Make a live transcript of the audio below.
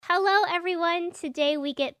Hello, everyone. Today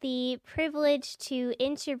we get the privilege to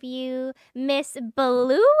interview Miss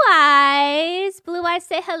Blue Eyes. Blue Eyes,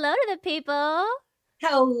 say hello to the people.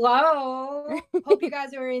 Hello. Hope you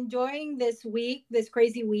guys are enjoying this week, this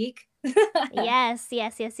crazy week. Yes,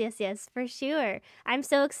 for sure. I'm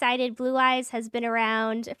so excited. Blue Eyes has been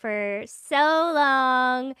around for so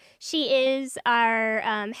long. She is our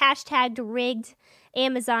hashtag rigged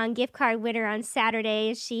Amazon gift card winner on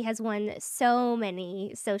Saturdays. She has won so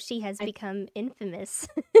many, so she has I, become infamous.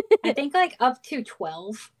 I think like up to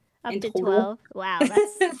 12 Up in to total. 12. Wow, that's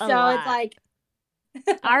a So it's lot. like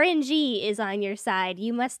RNG is on your side.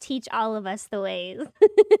 You must teach all of us the ways.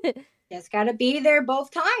 just gotta be there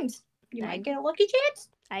both times. You I, might get a lucky chance.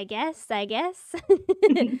 I guess.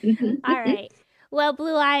 All right. Well,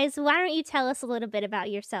 Blue Eyes, why don't you tell us a little bit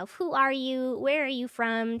about yourself? Who are you? Where are you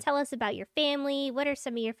from? Tell us about your family. What are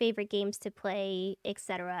some of your favorite games to play,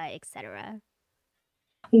 etc., etc.?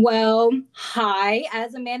 Well, hi.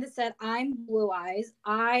 As Amanda said, I'm Blue Eyes.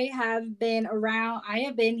 I have been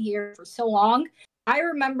here for so long. I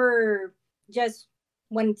remember just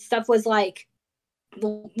when stuff was like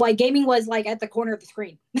gaming was like at the corner of the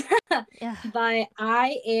screen. But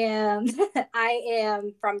I am I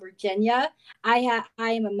am from Virginia.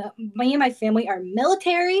 Me and my family are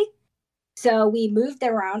military, so we moved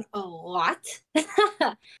around a lot.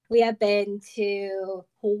 We have been to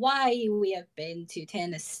Hawaii, we have been to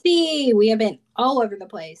Tennessee, we have been all over the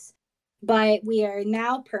place. But we are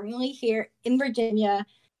now permanently here in Virginia,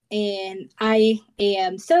 and I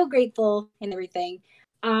am so grateful and everything.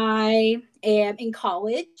 I am in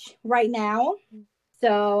college right now,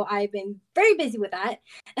 so I've been very busy with that.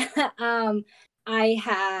 I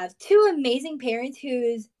have two amazing parents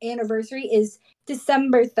whose anniversary is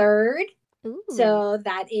December 3rd. Ooh. So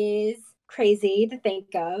that is crazy to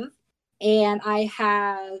think of. And I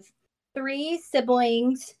have three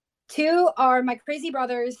siblings. Two are my crazy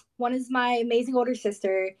brothers, one is my amazing older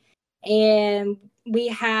sister. And we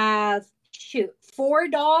have, four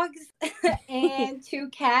dogs and two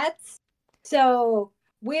cats. So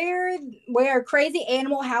we're a crazy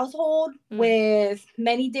animal household with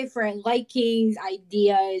many different likings,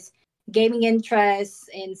 ideas, gaming interests,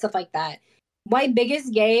 and stuff like that. My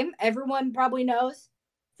biggest game, everyone probably knows,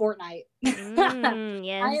 Fortnite.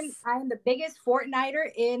 Yes. I am the biggest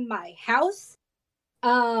Fortniter in my house.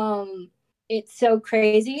 It's so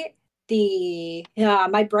crazy.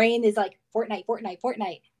 My brain is like Fortnite, Fortnite,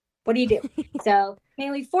 Fortnite. What do you do? So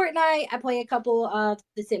mainly Fortnite. I play a couple of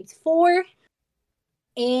The Sims 4,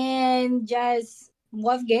 and just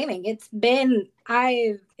love gaming. It's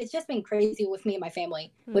just been crazy with me and my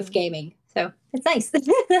family with gaming. So it's nice.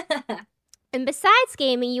 And besides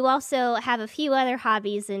gaming, you also have a few other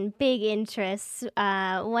hobbies and big interests.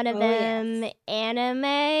 One of them, yes. anime.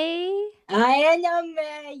 Anime,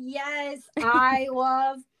 yes. I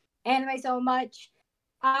love anime so much.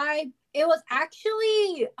 It was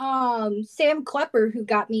actually Sam Klepper who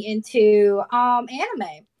got me into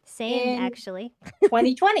anime. Same, actually.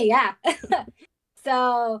 2020, yeah.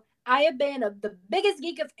 So I have been the biggest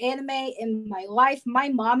geek of anime in my life. My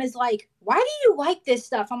mom is like, "Why do you like this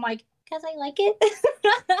stuff?" I'm like, "Because I like it."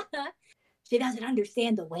 She doesn't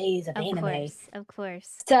understand the ways of anime. Of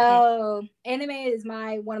course. So anime is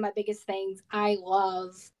one of my biggest things I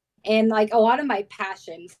love, and like a lot of my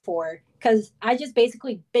passion for, because I just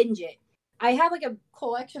basically binge it. I have like a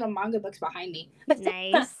collection of manga books behind me.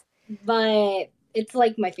 Nice. But it's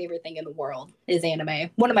like my favorite thing in the world is anime.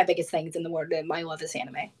 One of my biggest things in the world in my love is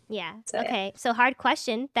anime. Yeah. So, okay. Yeah. So hard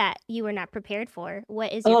question that you were not prepared for.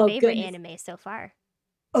 What is your favorite anime so far?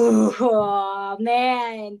 Oh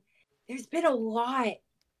man, there's been a lot.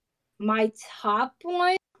 My top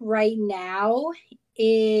one right now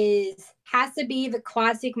has to be the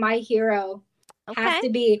classic My Hero. Okay. Has to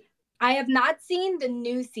be. I have not seen the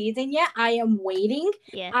new season yet. I am waiting.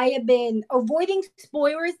 Yeah. I have been avoiding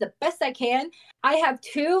spoilers the best I can. I have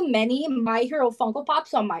too many My Hero Funko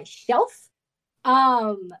Pops on my shelf.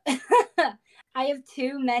 I have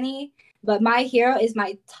too many, but My Hero is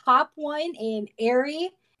my top one. And Eri,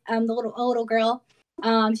 the little girl,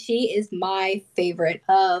 she is my favorite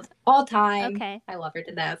of all time. Okay. I love her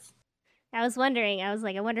to death. I was wondering. I was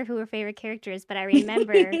like, I wonder who her favorite character is. But I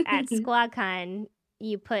remember at SquadCon,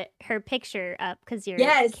 you put her picture up because your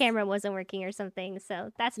camera wasn't working or something.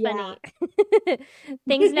 So that's funny.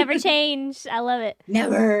 Things never change. I love it.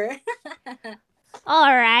 Never.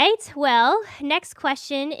 All right. Well, next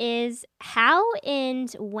question is, how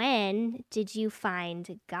and when did you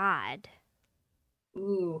find God?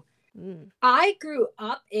 Ooh. I grew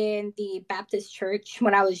up in the Baptist church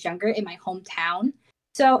when I was younger in my hometown.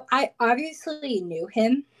 So I obviously knew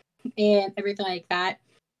him and everything like that.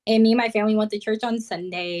 And me and my family went to church on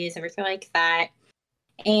Sundays, everything like that.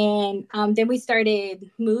 And then we started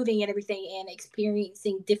moving and everything and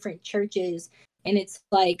experiencing different churches. And it's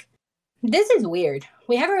like, this is weird.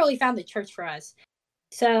 We haven't really found the church for us.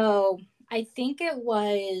 So I think I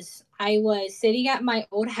was sitting at my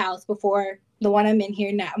old house before the one I'm in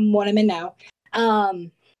here now, one I'm in now.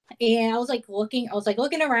 And I was like looking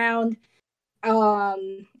around.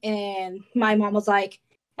 And my mom was like,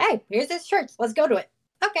 "Hey, here's this church. Let's go to it."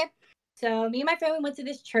 Okay. So me and my family went to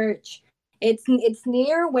this church. It's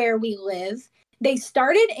near where we live. They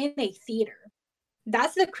started in a theater.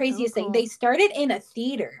 That's the craziest thing. They started in a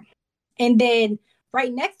theater. And then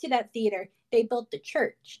right next to that theater, they built the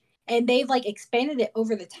church. And they've like expanded it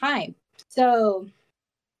over the time. So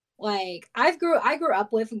like I grew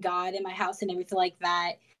up with God in my house and everything like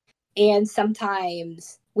that. And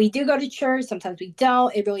sometimes we do go to church, sometimes we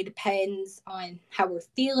don't. It really depends on how we're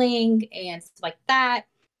feeling and stuff like that.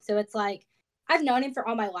 So it's like I've known him for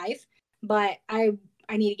all my life, but I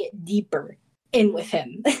need to get deeper in with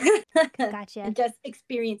him. Gotcha. And just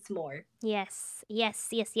experience more. Yes.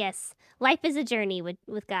 Life is a journey with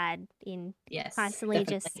God, in constantly definitely.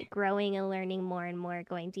 Just growing and learning more and more,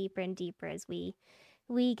 going deeper and deeper as we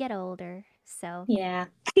get older. So yeah.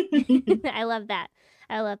 I love that.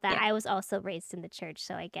 Yeah. I was also raised in the church,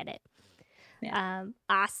 so I get it. Yeah.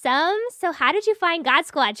 Awesome. So how did you find God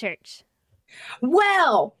Squad Church?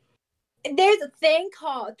 Well, there's a thing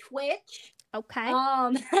called Twitch. Okay.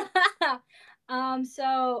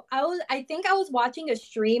 So I think I was watching a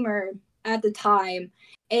streamer at the time,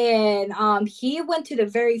 and he went to the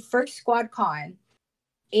very first Squad Con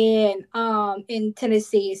in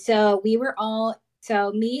Tennessee. So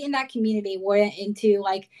me and that community went into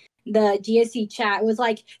like the GSC chat. It was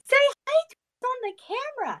like, say hi to us on the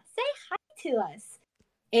camera. Say hi to us.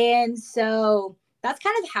 And so that's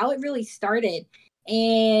kind of how it really started.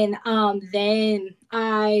 And then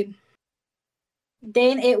I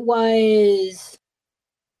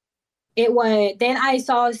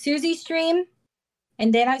saw Susie stream,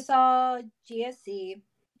 and then I saw GSC,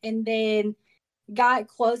 and then got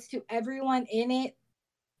close to everyone in it,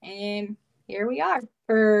 and here we are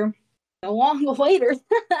for so long later.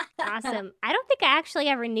 Awesome. I don't think I actually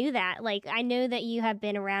ever knew that. Like, I know that you have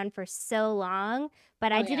been around for so long,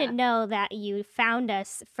 but I didn't know that you found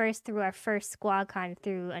us first through our first SquadCon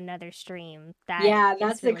through another stream. That's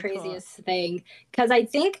really the craziest thing. Because I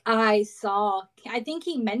think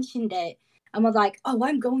he mentioned it. I was like, oh,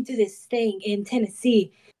 I'm going to this thing in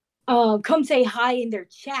Tennessee. Come say hi in their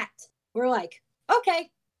chat. We're like,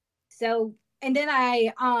 okay. So, and then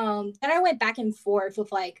I went back and forth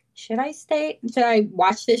with like, should I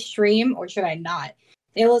watch this stream or should I not?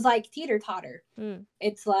 It was like teeter totter.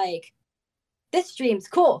 It's like, this stream's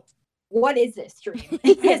cool. What is this stream?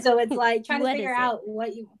 So it's like trying to figure out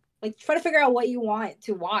what you want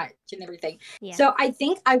to watch and everything. Yeah. So I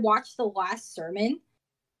think I watched the last sermon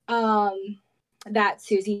that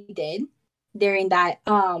Susie did during that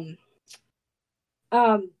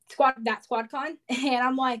SquadCon, and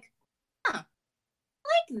I'm like, I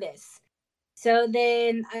like this. So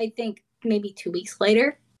then I think maybe 2 weeks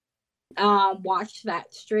later, watched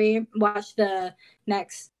the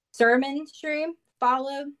next sermon stream,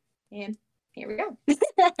 followed, and here we go.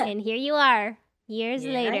 And here you are, years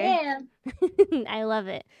later. I am. I love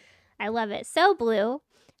it. So, Blue,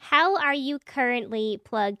 how are you currently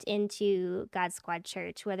plugged into God Squad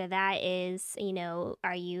Church? Whether that is,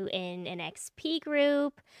 are you in an XP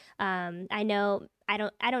group? I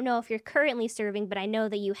don't know if you're currently serving, but I know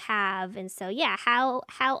that you have. And so, yeah, how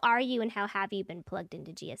are you and how have you been plugged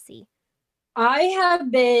into GSC? I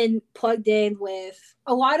have been plugged in with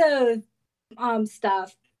a lot of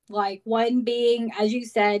stuff, like one being, as you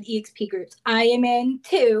said, EXP groups. I am in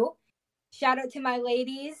 2. Shout out to my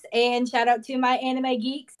ladies and shout out to my anime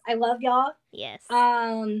geeks. I love y'all. Yes.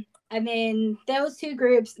 I'm in those 2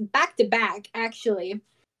 groups back to back, actually.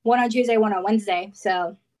 One on Tuesday, one on Wednesday.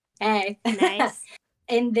 So, hey. Nice.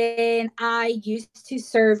 And then I used to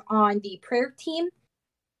serve on the prayer team,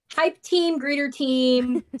 hype team, greeter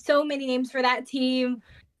team, so many names for that team.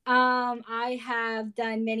 I have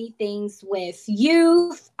done many things with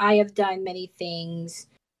youth. I have done many things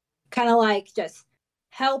kind of like just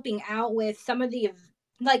helping out with some of the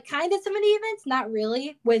events, not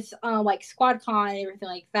really, with like SquadCon and everything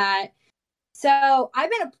like that. So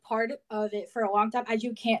I've been a part of it for a long time, as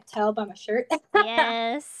you can't tell by my shirt.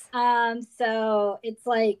 Yes. So it's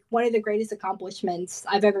like one of the greatest accomplishments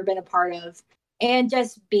I've ever been a part of. And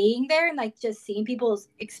just being there and like just seeing people's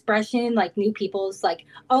expression, like new people's like,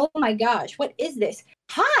 oh my gosh, what is this?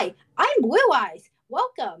 Hi, I'm Blue Eyes.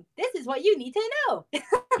 welcome. This is what you need to know.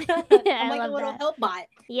 I'm like a little help bot.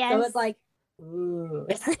 Yes. So it's like, ooh.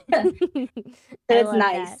 I It's love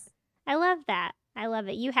nice. that. I love that. I love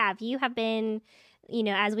it. You have been,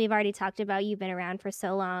 as we've already talked about, you've been around for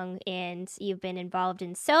so long and you've been involved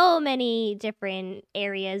in so many different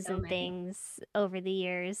areas and things over the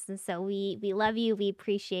years. And so we love you. We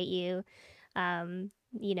appreciate you.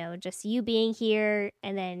 Just you being here.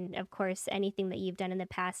 And then, of course, anything that you've done in the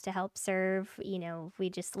past to help serve, we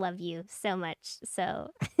just love you so much.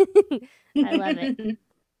 So I love it.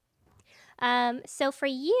 So for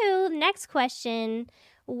you, next question,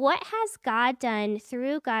 what has God done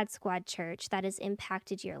through God Squad Church that has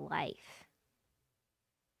impacted your life?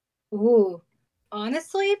 Ooh,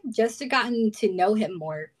 honestly, just gotten to know him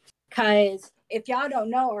more. Because if y'all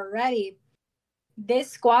don't know already,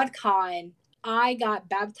 this SquadCon, I got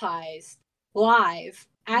baptized live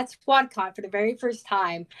at SquadCon for the very first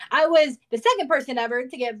time. I was the second person ever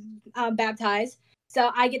to get baptized,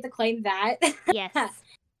 so I get to claim that. Yes.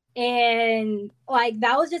 And like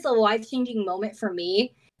that was just a life-changing moment for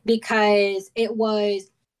me because it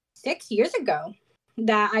was 6 years ago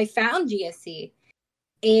that I found GSC.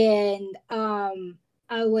 And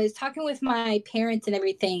I was talking with my parents and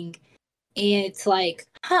everything, and it's like,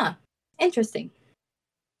 interesting.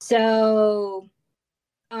 So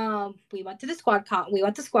we went to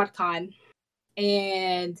SquadCon,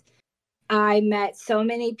 and I met so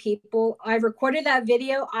many people. I recorded that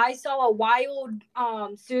video. I saw a wild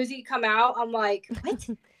Susie come out. I'm like, what?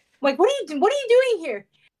 Like, what are you doing here?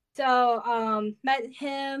 So met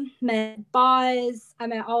him, met Boz. I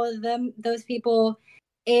met all of those people.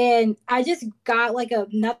 And I just got like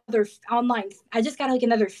another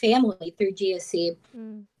family through GSC.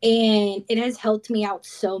 And it has helped me out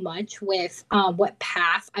so much with what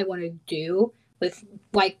path I want to do with,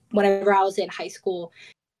 like, whenever I was in high school.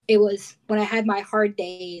 It was when I had my hard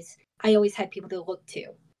days, I always had people to look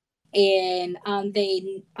to. And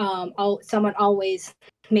someone always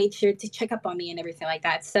made sure to check up on me and everything like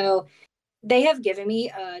that. So they have given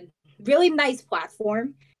me a really nice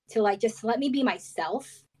platform to like just let me be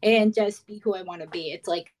myself and just be who I want to be. It's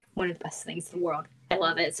like one of the best things in the world. I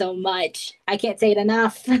love it so much. I can't say it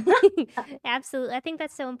enough. Absolutely. I think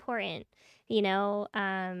that's so important.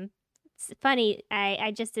 It's funny.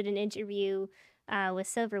 I just did an interview with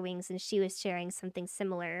Silver Wings, and she was sharing something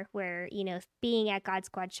similar where, being at God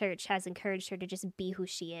Squad Church has encouraged her to just be who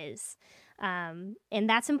she is. And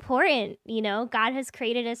that's important. God has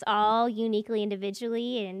created us all uniquely,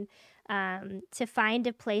 individually, and to find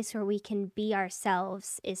a place where we can be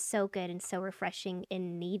ourselves is so good and so refreshing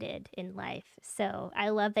and needed in life. So I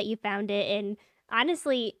love that you found it. And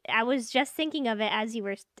honestly, I was just thinking of it as you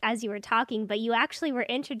were talking, but you actually were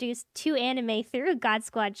introduced to anime through God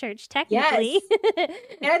Squad Church, technically. Yes.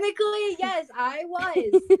 Technically, yes, I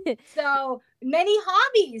was. So many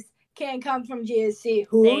hobbies can come from GSC.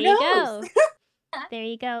 Who knows? There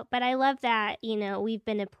you go. But I love that, we've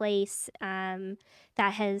been a place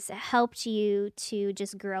that has helped you to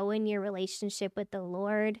just grow in your relationship with the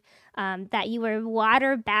Lord, that you were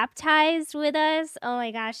water baptized with us. Oh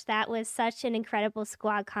my gosh, that was such an incredible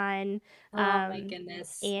SquadCon. Oh my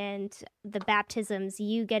goodness. And the baptisms,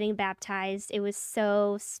 you getting baptized, it was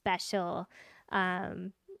so special.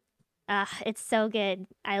 It's so good.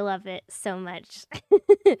 I love it so much.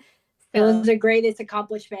 It was the greatest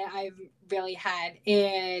accomplishment I've really had.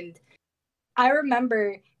 And I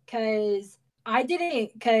remember because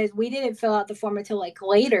we didn't fill out the form until like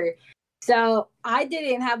later. So I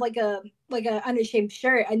didn't have like a unashamed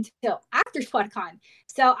shirt until after SquadCon.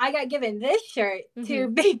 So I got given this shirt to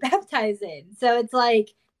be baptized in. So it's like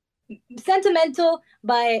sentimental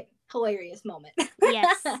but hilarious moment.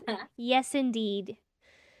 Yes. Yes, indeed.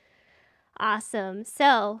 Awesome.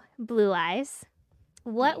 So, Blue Eyes,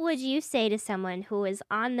 what would you say to someone who is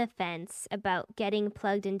on the fence about getting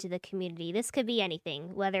plugged into the community? This could be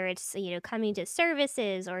anything, whether it's, coming to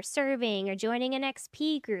services or serving or joining an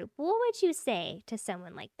XP group. What would you say to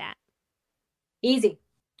someone like that? Easy.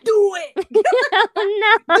 Do it.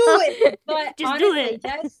 Oh, no. Do it. But just honestly, do it.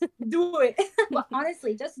 just do it. But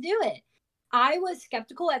honestly, just do it. I was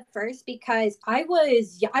skeptical at first because I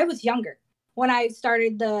was younger when I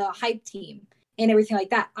started the hype team and everything like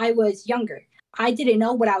that. I was younger. I didn't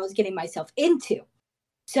know what I was getting myself into.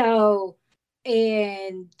 So,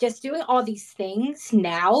 and just doing all these things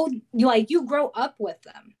now, you grow up with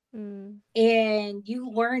them. And you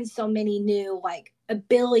learn so many new like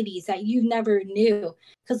abilities that you never knew.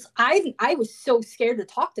 Because I was so scared to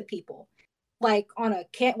talk to people like on a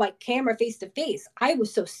camera face to face. I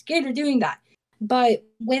was so scared of doing that. But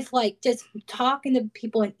with like just talking to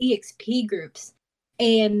people in EXP groups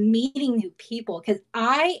and meeting new people, because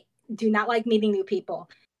I do not like meeting new people.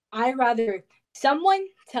 I rather someone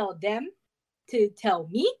tell them to tell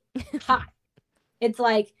me hi. It's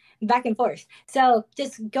like back and forth. So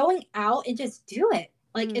just going out and just do it.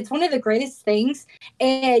 Like it's one of the greatest things.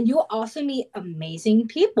 And you'll also meet amazing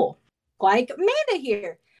people. Like Amanda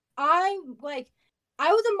here. I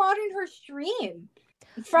was a modern her stream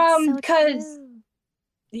from because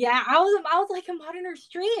yeah, I was like a modern her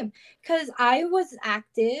stream because I was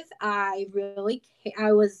active. I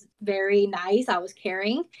was very nice. I was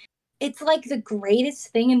caring. It's like the greatest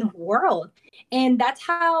thing in the world. And that's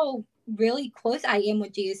how really close I am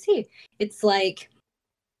with GSC. It's like,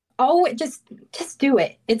 oh, just do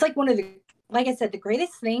it. It's like one of the, like I said, the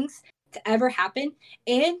greatest things to ever happen.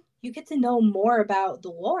 And you get to know more about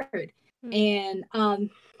the Lord and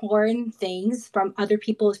learn things from other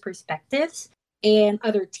people's perspectives and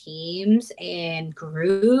other teams and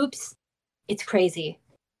groups. It's crazy.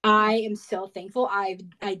 I am so thankful I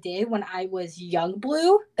did when I was young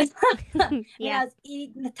Blue. Yeah. I was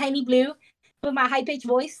eating the tiny Blue with my high pitched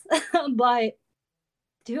voice. But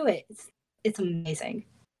do it. It's amazing.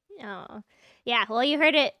 Oh, yeah. Well, you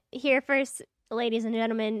heard it here first, ladies and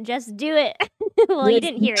gentlemen. Just do it. Well, you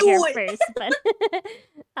didn't hear it here first, but oh,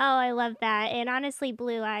 I love that. And honestly,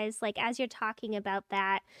 Blue Eyes, like as you're talking about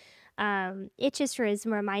that, it just was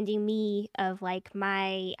reminding me of like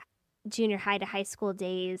my junior high to high school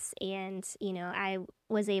days. And, you know, I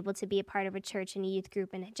was able to be a part of a church and a youth group,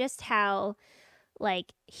 and just how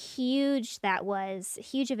like huge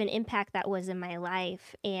of an impact that was in my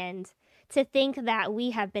life. And to think that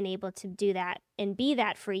we have been able to do that and be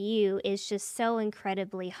that for you is just so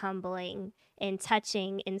incredibly humbling and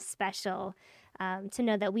touching and special, to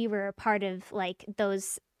know that we were a part of like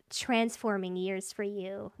those transforming years for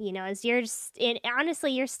you, you know, as you're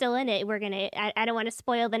honestly, you're still in it. I don't want to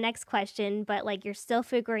spoil the next question, but like you're still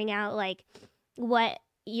figuring out like what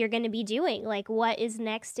you're going to be doing, like what is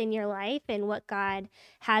next in your life and what God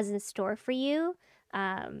has in store for you.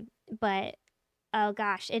 But oh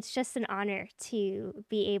gosh, it's just an honor to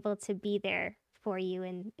be able to be there for you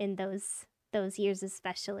in those years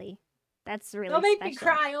especially. That's really Don't make special. me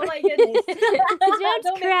cry. Oh my goodness.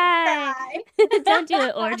 Don't cry. Don't do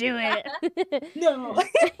it or do it. No.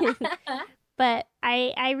 But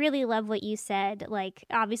I really love what you said. Like,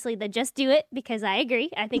 obviously, the just do it, because I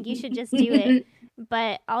agree. I think you should just do it.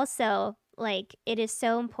 But also, like, it is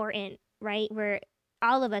so important, right? Where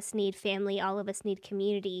all of us need family, all of us need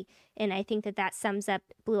community. And I think that sums up,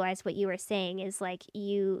 Blue Eyes, what you were saying is like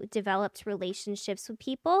you developed relationships with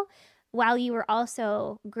people while you were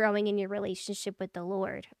also growing in your relationship with the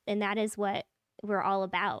Lord. And that is what we're all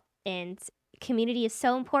about. And community is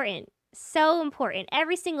so important. So important.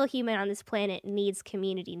 Every single human on this planet needs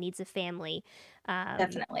community, needs a family.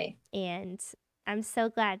 Definitely. And I'm so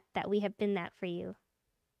glad that we have been that for you.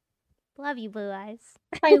 Love you, Blue Eyes.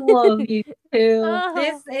 I love you too. Oh.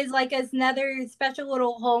 This is like another special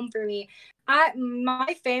little home for me.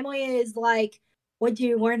 My family is like, what'd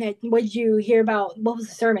you learn? What'd you hear about? What was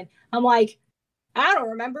the sermon? I'm like, I don't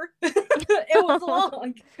remember. It was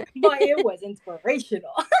long, but it was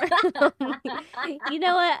inspirational. You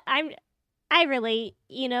know what? I relate.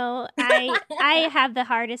 You know, I have the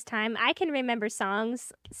hardest time. I can remember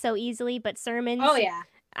songs so easily, but sermons. Oh yeah.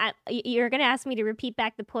 You're gonna ask me to repeat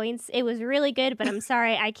back the points. It was really good, but I'm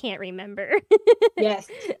sorry, I can't remember. Yes.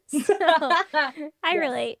 So I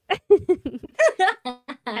relate.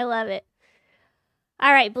 I love it.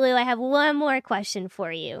 All right, Blue, I have one more question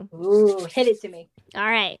for you. Ooh, hit it to me. All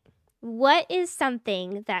right. What is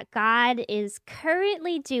something that God is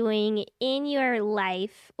currently doing in your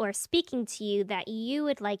life or speaking to you that you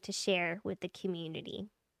would like to share with the community?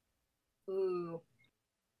 Ooh,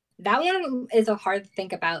 that one is a hard to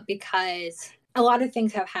think about because a lot of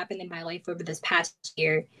things have happened in my life over this past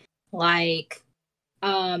year, like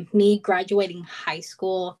me graduating high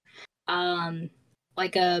school,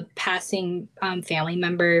 like a passing family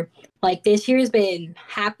member. Like this year has been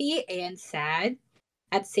happy and sad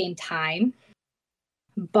at the same time.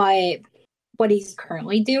 But what he's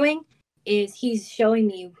currently doing is he's showing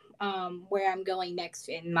me where I'm going next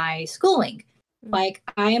in my schooling. Mm-hmm. Like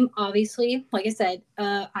I am obviously, like I said,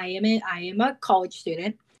 I am a college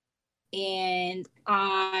student, and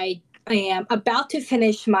I am about to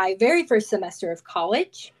finish my very first semester of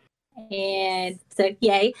college. And so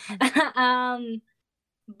yay.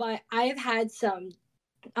 But I've had some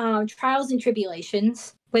trials and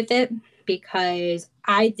tribulations with it because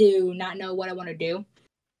I do not know what I want to do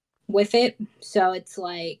with it. So it's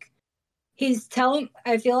like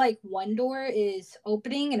I feel like one door is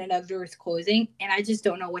opening and another door is closing, and I just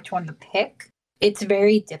don't know which one to pick. It's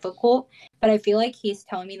very difficult. but I feel like he's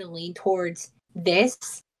telling me to lean towards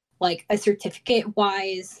this, like a certificate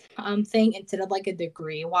wise thing instead of like a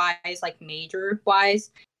degree wise, like major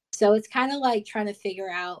wise. So it's kind of like trying to figure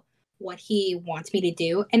out what he wants me to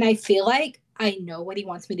do. And I feel like I know what he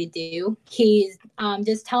wants me to do. He's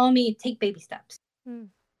just telling me take baby steps.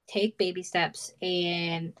 Take baby steps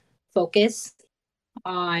and focus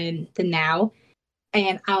on the now,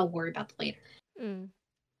 and I'll worry about the later.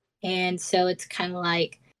 And so it's kind of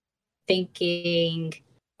like thinking,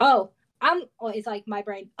 it's like my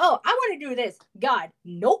brain, I want to do this. God,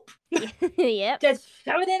 nope. Yep. Just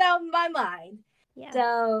shoving it out of my mind. Yeah.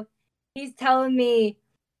 So he's telling me,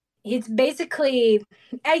 it's basically,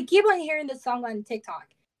 I keep on hearing this song on TikTok.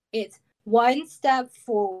 It's 1 step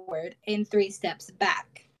forward and 3 steps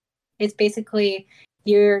back. It's basically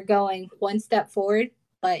you're going 1 step forward,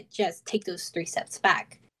 but just take those 3 steps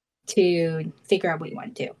back to figure out what you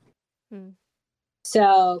want to do.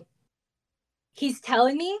 So he's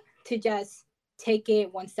telling me to just take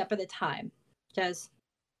it 1 step at a time. Just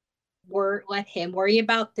let him worry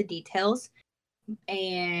about the details,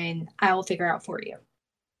 and I will figure out for you.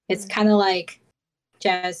 It's kind of like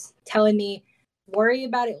just telling me, worry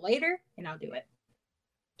about it later, and I'll do it.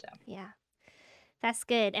 So yeah, that's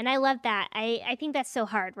good. And I love that. I think that's so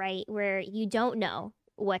hard, right? Where you don't know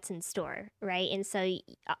what's in store, right? And so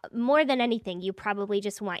more than anything, you probably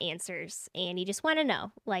just want answers, and you just want to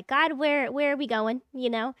know, like, God, where are we going,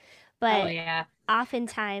 But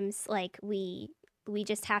oftentimes, like, we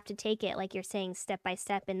just have to take it, like you're saying, step by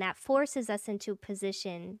step, and that forces us into a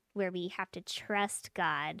position where we have to trust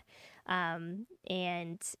God,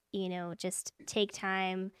 and just take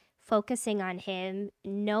time focusing on him,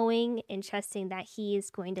 knowing and trusting that he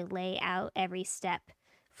is going to lay out every step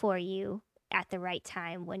for you at the right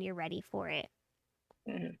time when you're ready for it.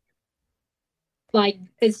 Like,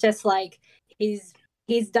 it's just like he's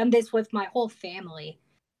done this with my whole family.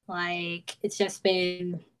 Like, it's just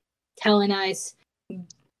been telling us,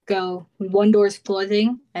 go, one door's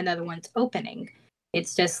closing, another one's opening.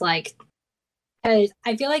 It's just like, because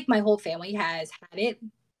I feel like my whole family has had it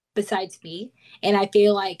besides me, and I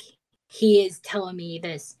feel like he is telling me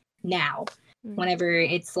this now. Whenever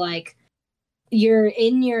it's like you're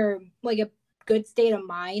in your like a good state of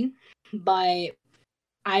mind, but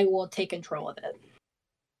I will take control of it.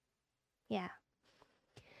 Yeah.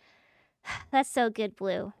 That's so good,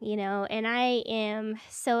 Blue, and I am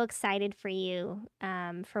so excited for you,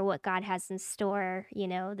 for what God has in store.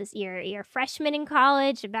 This year, you're a freshman in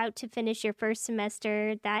college, about to finish your first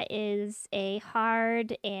semester. That is a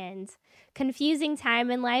hard and confusing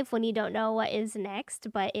time in life when you don't know what is next,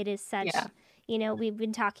 but it is such, we've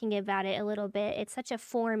been talking about it a little bit. It's such a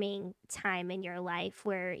forming time in your life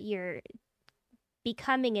where you're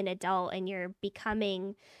becoming an adult and you're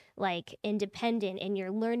becoming like independent, and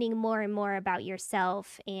you're learning more and more about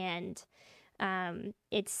yourself, and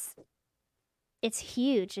it's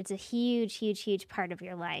huge. It's a huge part of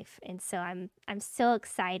your life, and so I'm so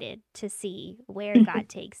excited to see where God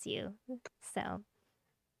takes you. So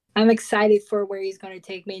I'm excited for where he's going to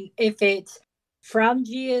take me. If it's from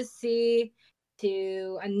GSC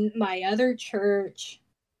to my other church,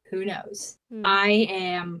 who knows? I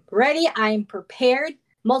am ready. I'm prepared.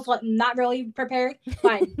 Most not really prepared,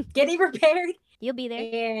 but I'm getting prepared. You'll be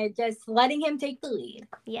there. And just letting him take the lead.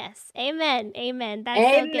 Yes. Amen.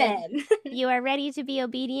 That's so good. You are ready to be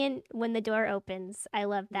obedient when the door opens. I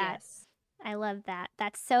love that. Yes. I love that.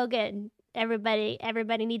 That's so good. Everybody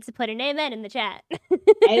needs to put an amen in the chat.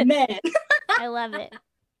 Amen. I love it.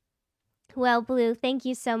 Well, Blue, thank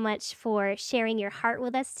you so much for sharing your heart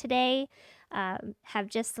with us today. Have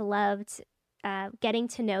just loved getting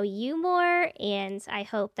to know you more, and I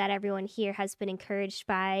hope that everyone here has been encouraged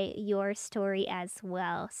by your story as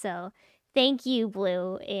well. So thank you,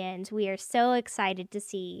 Blue, and we are so excited to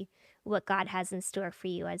see what God has in store for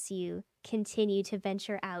you as you continue to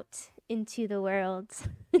venture out into the world.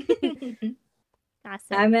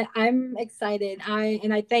 Awesome. I'm excited.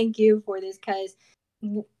 I thank you for this, because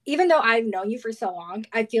even though I've known you for so long,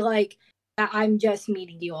 I feel like I'm just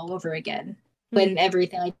meeting you all over again. When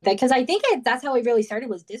everything like that, because I think that's how it really started,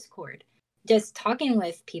 was Discord, just talking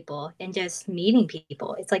with people and just meeting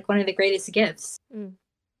people. It's like one of the greatest gifts.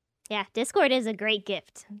 Yeah, Discord is a great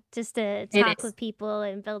gift, just to talk with people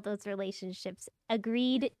and build those relationships.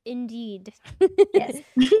 Agreed indeed. Yes.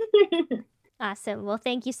 Awesome. Well,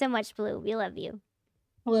 thank you so much, Blue. We love you.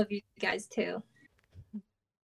 I love you guys too.